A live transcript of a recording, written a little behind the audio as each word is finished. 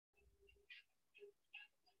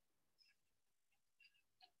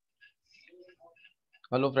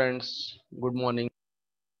Hello friends, good morning.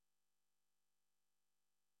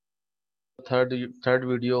 Third third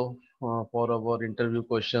video for our interview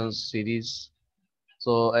questions series.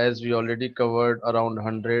 So as we already covered around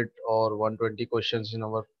 100 or 120 questions in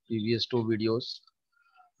our previous two videos,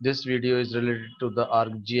 this video is related to the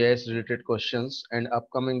ArcGIS related questions, and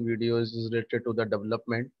upcoming video is related to the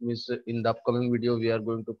development. Means in the upcoming video we are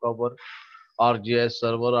going to cover ArcGIS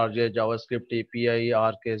server, ArcGIS JavaScript API,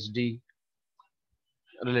 ArcSDE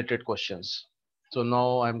related questions. So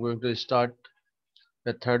now I'm going to start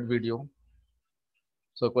the third video.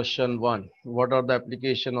 So question one, what are the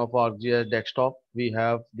application of ArcGIS desktop? We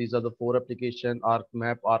have, these are the four application: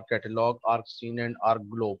 Arcmap, ArcCatalog, ArcScene and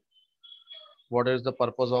ArcGlobe. What is the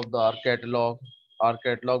purpose of the ArcCatalog?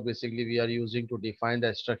 ArcCatalog basically we are using to define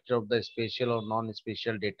the structure of the spatial or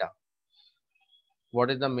non-spatial data.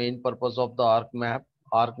 What is the main purpose of the Arcmap?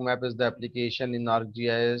 Arcmap is the application in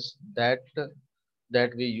ArcGIS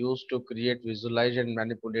that we use to create, visualize and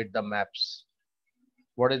manipulate the maps.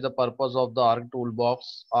 What is the purpose of the Arc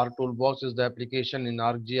Toolbox? Arc Toolbox is the application in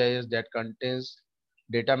ArcGIS that contains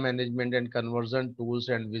data management and conversion tools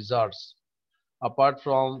and wizards. Apart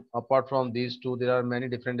from these two, there are many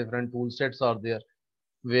different tool sets are there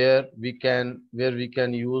where we can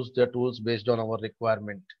use the tools based on our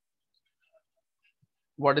requirement.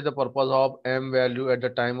 What is the purpose of M value at the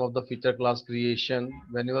time of the feature class creation?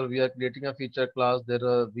 Whenever we are creating a feature class,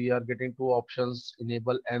 we are getting two options: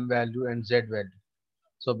 enable M value and Z value.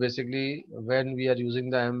 So basically, when we are using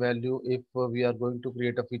the M value, if we are going to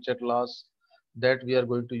create a feature class that we are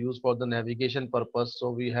going to use for the navigation purpose,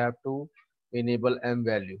 so we have to enable M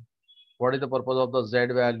value. What is the purpose of the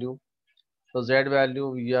Z value? The Z value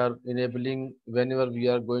we are enabling whenever we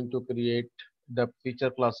are going to create the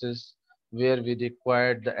feature classes where we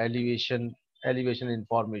require the elevation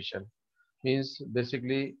information. Means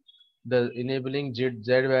basically the enabling Z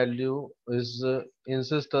value is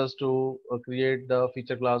insists us to create the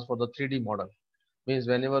feature class for the 3D model. Means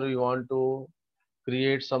whenever we want to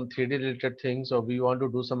create some 3D related things or we want to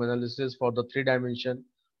do some analysis for the 3 dimension,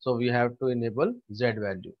 so we have to enable Z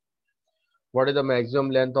value. What is the maximum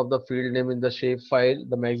length of the field name in the shape file?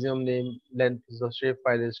 The maximum name length is the shape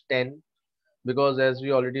file is 10, because as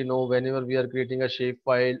we already know, whenever we are creating a shape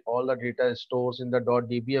file, all the data stores in the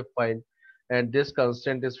 .dbf file, and this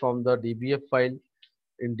constant is from the dbf file.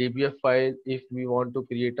 In dbf file, if we want to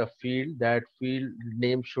create a field, that field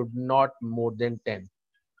name should not more than 10.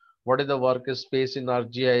 What is the workspace in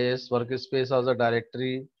ArcGIS? Workspace as a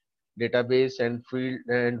directory, database and field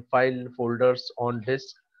and file folders on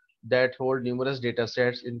disk that hold numerous data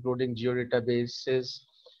sets, including geodatabases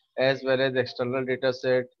as well as external data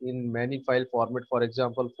set in many file format. For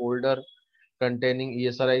example, folder containing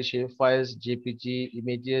ESRI shapefiles, JPG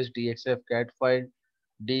images, DXF CAD file,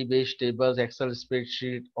 DBase tables, Excel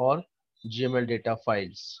spreadsheet, or GML data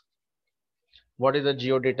files. What is a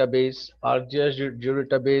geodatabase? ArcGIS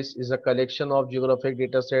geodatabase is a collection of geographic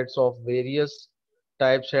data sets of various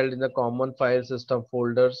types held in the common file system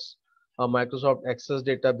folders, a Microsoft Access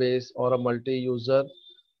database, or a multi-user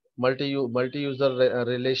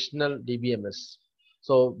relational DBMS.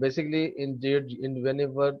 So basically, in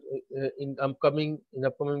whenever in upcoming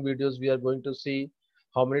videos, we are going to see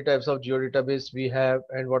how many types of geodatabase we have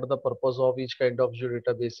and what are the purpose of each kind of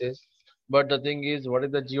geodatabases. But the thing is, what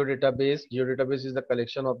is the geodatabase? Geodatabase is the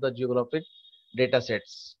collection of the geographic data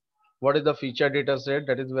sets. What is the feature data set?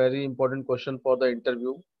 That is very important question for the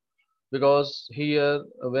interview, because here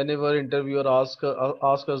whenever interviewer ask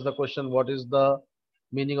us the question, what is the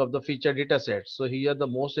meaning of the feature data set? So here the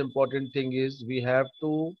most important thing is we have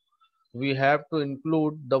to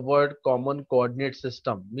include the word common coordinate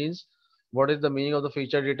system. Means what is the meaning of the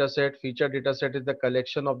feature data set? Feature data set is the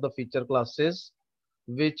collection of the feature classes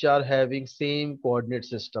which are having same coordinate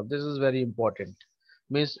system. This is very important.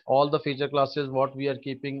 Means all the feature classes what we are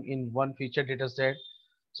keeping in one feature data set,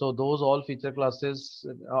 so those all feature classes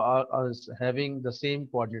are having the same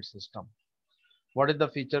coordinate system. What is the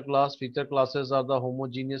feature class? Feature classes are the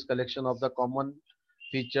homogeneous collection of the common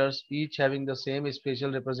features, each having the same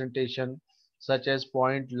spatial representation, such as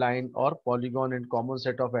point, line, or polygon, and common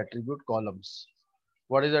set of attribute columns.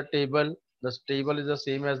 What is a table? The table is the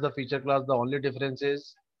same as the feature class. The only difference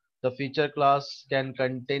is the feature class can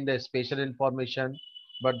contain the spatial information,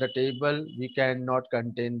 but the table we cannot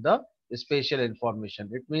contain the spatial information.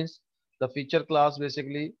 It means the feature class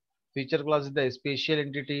basically, feature class is the spatial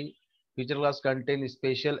entity. Feature class contains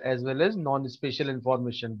spatial as well as non-spatial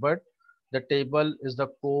information, but the table is the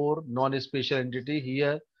core non-spatial entity.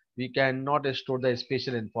 Here we cannot store the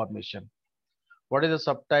spatial information. What is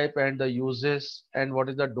the subtype and the uses, and what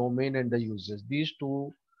is the domain and the uses? These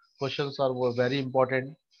two questions are very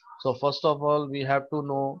important. So first of all, we have to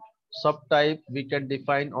know subtype we can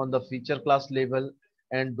define on the feature class level,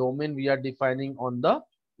 and domain we are defining on the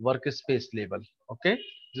workspace level. Okay,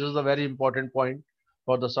 this is a very important point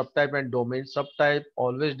for the subtype and domain. Subtype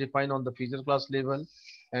always defined on the feature class level,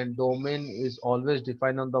 and domain is always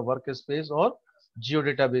defined on the workspace or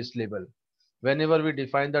geodatabase level. Whenever we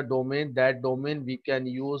define the domain, that domain we can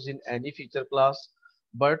use in any feature class,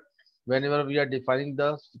 but whenever we are defining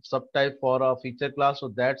the subtype for a feature class, so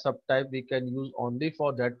that subtype we can use only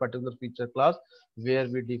for that particular feature class where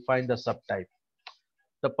we define the subtype.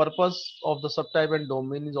 The purpose of the subtype and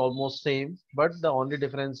domain is almost same, but the only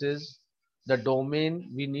difference is the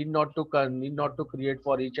domain we need not to create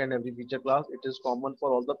for each and every feature class. It is common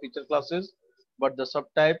for all the feature classes, but the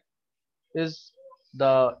subtype is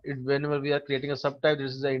whenever we are creating a subtype,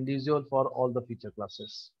 this is the individual for all the feature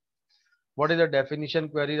classes. What is the definition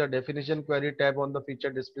query? The definition query tab on the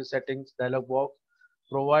feature display settings dialog box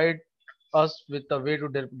provide us with a way to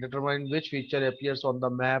determine which feature appears on the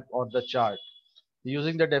map or the chart.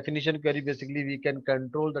 Using the definition query, basically we can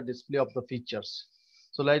control the display of the features.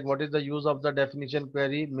 So like, what is the use of the definition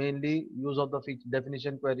query? Mainly use of the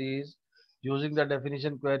definition query is, using the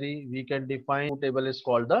definition query we can define table is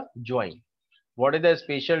called the join. What is the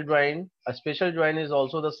spatial join? A spatial join is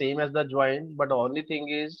also the same as the join, but the only thing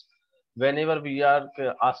is whenever we are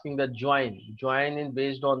asking the join is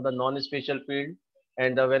based on the non-spatial field,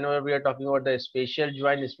 and whenever we are talking about the spatial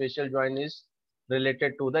join is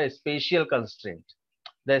related to the spatial constraint.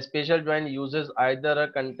 The spatial join uses either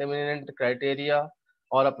a contaminant criteria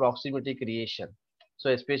or a proximity creation. So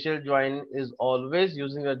a spatial join is always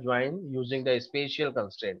using a join using the spatial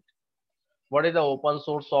constraint. What is the open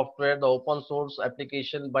source software? The open source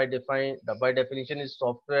application by definition is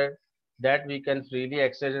software that we can freely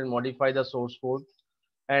access and modify the source code.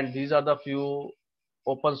 And these are the few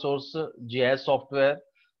open source GIS software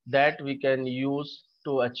that we can use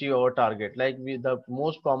to achieve our target. Like the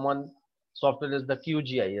most common software is the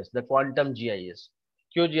QGIS, the Quantum GIS.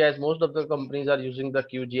 QGIS, most of the companies are using the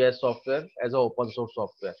QGIS software as an open source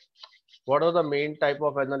software. What are the main type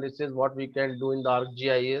of analysis what we can do in the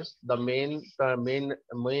ArcGIS? The main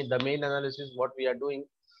analysis what we are doing.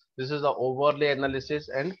 This is the overlay analysis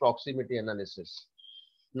and proximity analysis.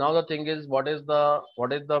 Now the thing is, what is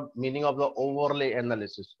the meaning of the overlay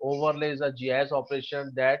analysis? Overlay is a GIS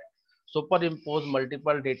operation that superimpose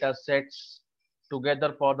multiple data sets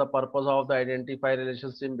together for the purpose of the identify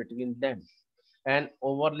relationship between them. An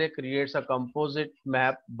overlay creates a composite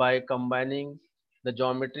map by combining the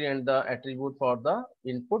geometry and the attribute for the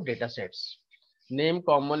input data sets. Name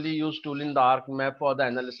commonly used tool in the Arcmap for the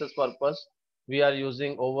analysis purpose. We are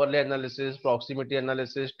using overlay analysis, proximity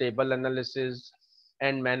analysis, table analysis,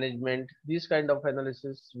 and management. These kind of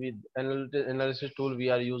analysis tool we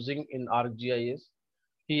are using in ArcGIS.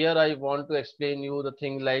 Here I want to explain you the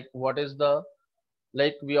thing like what is the,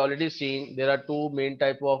 like we already seen, there are two main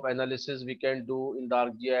type of analysis we can do in the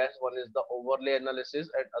ArcGIS. One is the overlay analysis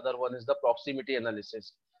and other one is the proximity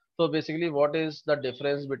analysis. So basically what is the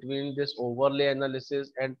difference between this overlay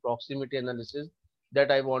analysis and proximity analysis,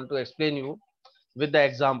 that I want to explain you with the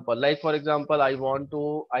example. Like for example, I want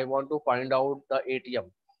to find out the ATM.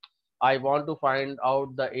 I want to find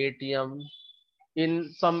out the ATM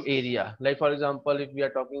in some area. Like for example, if we are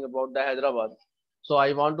talking about the Hyderabad, so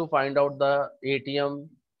I want to find out the ATM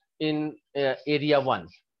in area 1.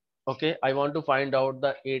 Okay, I want to find out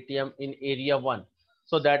the ATM in area 1.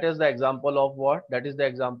 So that is the example of what? That is the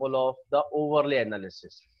example of the overlay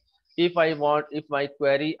analysis. If I want, if my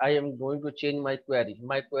query, I am going to change my query.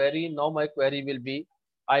 My query will be,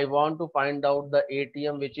 I want to find out the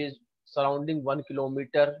ATM which is surrounding 1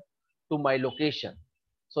 kilometer to my location.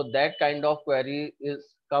 So that kind of query is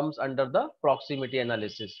comes under the proximity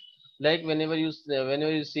analysis. Like whenever you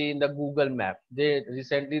see in the Google Map, they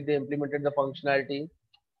recently they implemented the functionality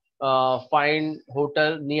find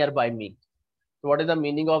hotel nearby me. So what is the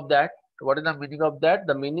meaning of that? What is the meaning of that?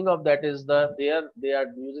 The meaning of that is they are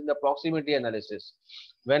using the proximity analysis.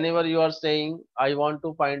 Whenever you are saying I want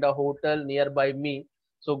to find a hotel nearby me,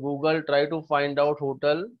 so Google try to find out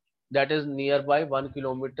hotel that is nearby 1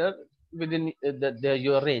 kilometer within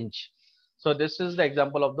your range. So this is the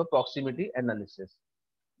example of the proximity analysis.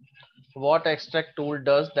 What extract tool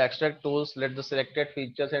does? The extract tools let the selected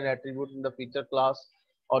features and attributes in the feature class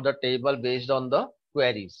or the table based on the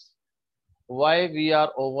queries. Why we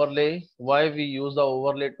are overlay? Why we use the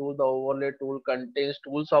overlay tool? The overlay tool contains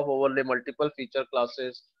tools of overlay multiple feature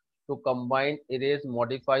classes to combine, erase,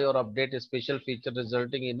 modify or update a special feature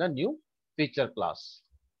resulting in a new feature class.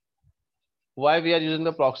 Why we are using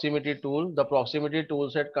the proximity tool? The proximity tool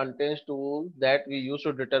set contains tools that we use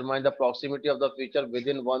to determine the proximity of the feature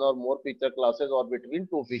within one or more feature classes or between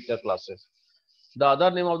two feature classes. The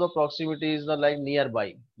other name of the proximity is the like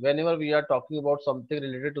nearby. Whenever we are talking about something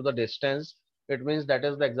related to the distance, it means that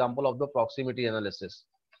is the example of the proximity analysis.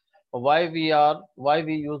 Why we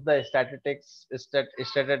use the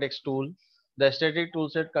statistics tool? The static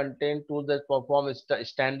toolset contain tools that perform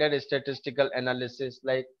standard statistical analysis.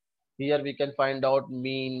 Like here we can find out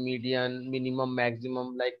mean, median, minimum,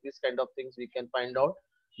 maximum, like this kind of things we can find out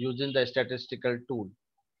using the statistical tool.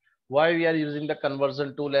 Why we are using the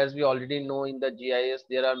conversion tool? As we already know, in the GIS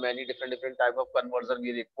there are many different type of conversion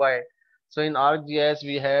we require. So in ArcGIS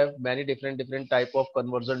we have many different type of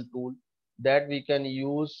conversion tool that we can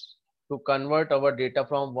use to convert our data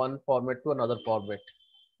from one format to another format.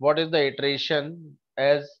 What is the iteration?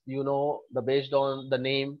 As you know, the based on the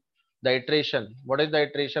name, the iteration. What is the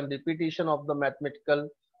iteration? Repetition of the mathematical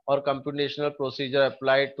or computational procedure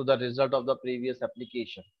applied to the result of the previous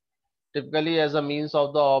application, typically as a means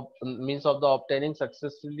of the obtaining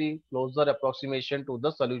successfully closer approximation to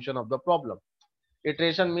the solution of the problem.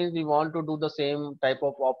 Iteration means we want to do the same type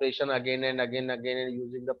of operation again and again and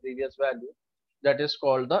using the previous value. That is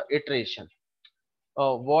called the iteration.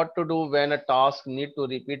 What to do when a task need to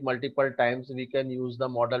repeat multiple times? We can use the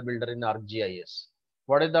model builder in ArcGIS.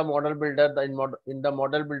 What is the model builder? In the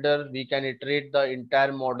model builder, we can iterate the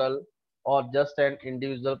entire model or just an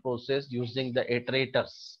individual process using the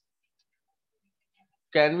iterators.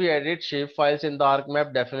 Can we edit shape files in the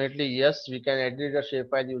Arcmap? Definitely yes, we can edit a shape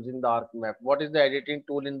file using the Arcmap. What is the editing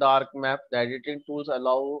tool in the Arcmap? The editing tools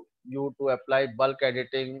allow you to apply bulk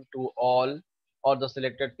editing to all or the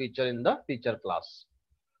selected feature in the feature class.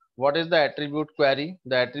 What is the attribute query?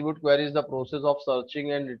 The attribute query is the process of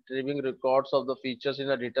searching and retrieving records of the features in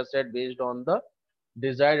a dataset based on the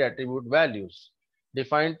desired attribute values.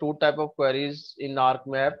 Define two type of queries in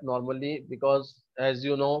ArcMap normally, because as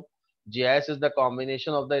you know, GIS is the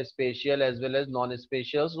combination of the spatial as well as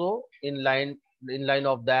non-spatial. So in line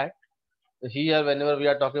of that, here whenever we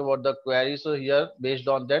are talking about the query, so here based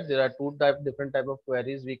on that there are different type of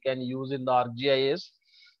queries we can use in the ArcGIS,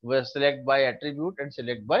 where select by attribute and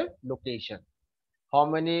select by location. How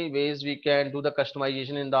many ways we can do the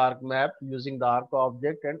customization in the ArcMap using the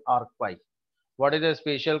ArcObject and ArcPy? What is a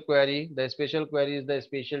spatial query? The spatial query is the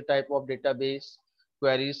spatial type of database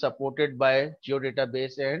query supported by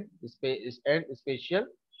geodatabase and spatial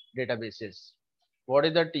databases. What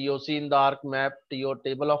is the TOC in the ArcMap?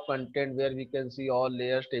 Table of content, where we can see all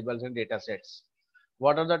layers, tables, and data sets.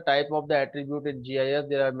 What are the type of the attribute in GIS?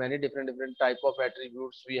 There are many different type of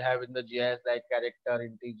attributes we have in the GIS, like character,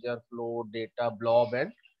 integer, float, data, blob,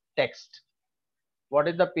 and text. What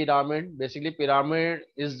is the pyramid? Basically, pyramid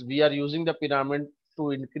is we are using the pyramid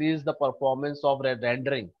to increase the performance of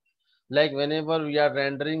rendering. Like whenever we are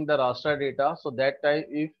rendering the raster data, so that time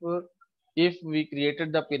if we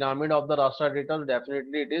created the pyramid of the raster data,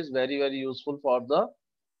 definitely it is very useful for the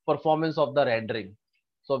performance of the rendering.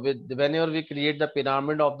 So with whenever we create the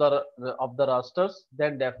pyramid of the rasters,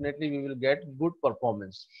 then definitely we will get good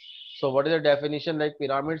performance. So what is the definition? Like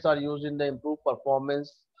pyramids are used in the improved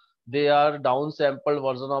performance. They are downsampled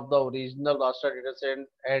version of the original raster dataset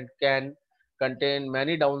and can contain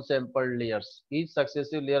many downsampled layers. Each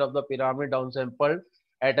successive layer of the pyramid downsampled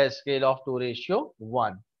at a scale of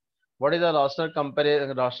 2:1. What is the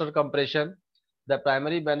raster compression? The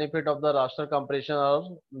primary benefit of the raster compression of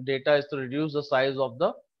data is to reduce the size of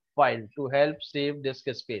the file to help save disk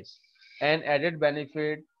space. An added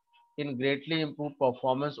benefit in greatly improved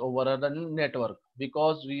performance over a network,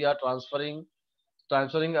 because we are transferring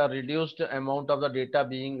a reduced amount of the data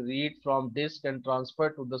being read from disk and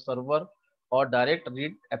transferred to the server or direct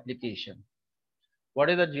read application. What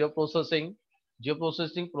is the geoprocessing?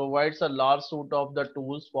 Geoprocessing provides a large suite of the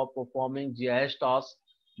tools for performing GIS tasks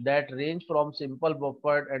that range from simple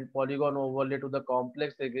buffer and polygon overlay to the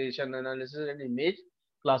complex regression analysis and image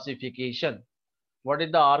classification. What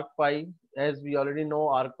is the ArcPy? As we already know,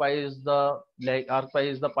 ArcPy is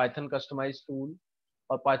the Python customized tool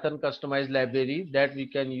or Python customized library that we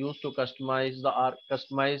can use to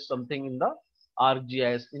customize something in the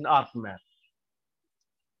ArcGIS in ArcMap.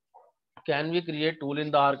 Can we create tool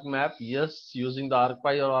in the ArcMap? Yes, using the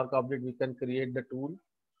ArcPy or ArcObject, we can create the tool.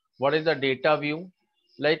 What is the data view?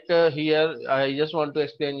 Like here, I just want to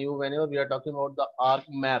explain you whenever we are talking about the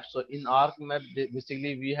ArcMap. So in ArcMap,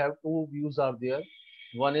 basically we have two views are there.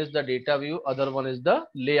 One is the data view, other one is the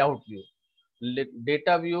layout view.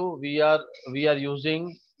 Data view we are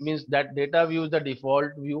using means that data view is the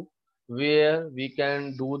default view where we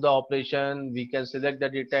can do the operation, we can select the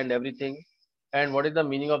data and everything. And what is the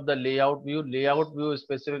meaning of the layout view? Layout view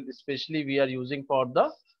especially we are using for the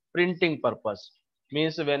printing purpose.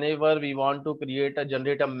 Means whenever we want to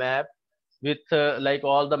generate a map with like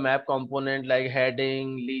all the map component like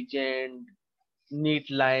heading, legend, neat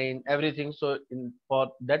line, everything. So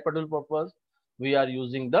for that particular purpose, we are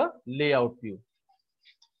using the layout view.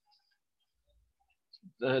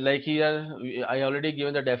 Like here, I already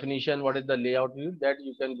given the definition. What is the layout view? That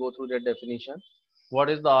you can go through that definition. What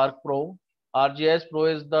is the Arc Pro? ArcGIS Pro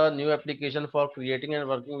is the new application for creating and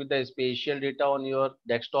working with the spatial data on your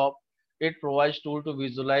desktop. It provides tool to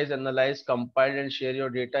visualize, analyze, compile, and share your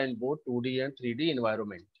data in both 2D and 3D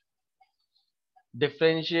environment.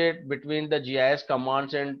 Differentiate between the GIS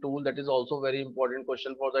commands and tool. That is also very important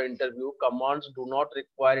question for the interview. Commands do not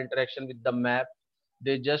require interaction with the map.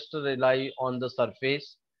 They just rely on the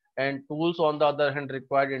surface, and tools on the other hand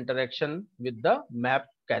require interaction with the map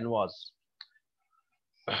canvas.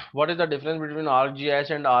 What is the difference between ArcGIS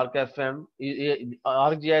and Arc Fm?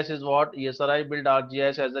 ArcGIS is what? ESRI built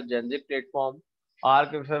ArcGIS as a generic platform.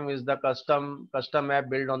 Arc Fm is the custom app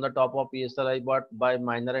built on the top of ESRI, but by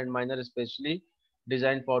Miner and Miner, especially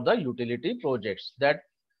designed for the utility projects. That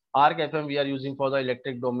Arc Fm we are using for the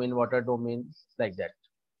electric domain, water domain, like that.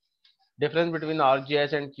 Difference between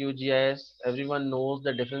ArcGIS and QGIS. Everyone knows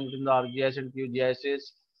the difference between the ArcGIS and QGIS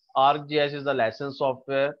is ArcGIS is the licensed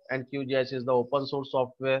software and QGIS is the open source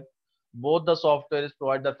software. Both the softwares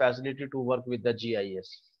provide the facility to work with the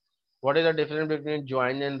GIS. What is the difference between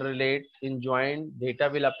join and relate? In join, data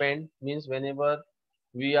will append, means whenever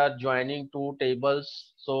we are joining two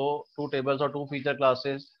tables, so two tables or two feature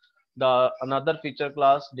classes, the another feature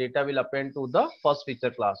class data will append to the first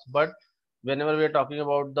feature class. But whenever we are talking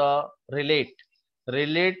about the relate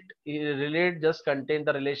just contain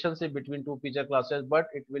the relationship between two feature classes, but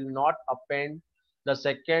it will not append the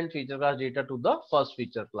second feature class data to the first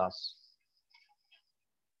feature class.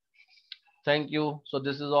 Thank you. So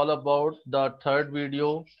this is all about the third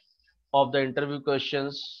video of the interview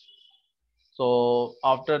questions. So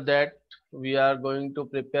after that, we are going to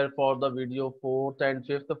prepare for the video fourth and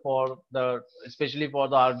fifth for the especially for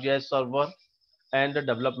the ArcGIS server and the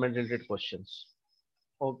development related questions.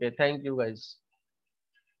 Okay, thank you guys.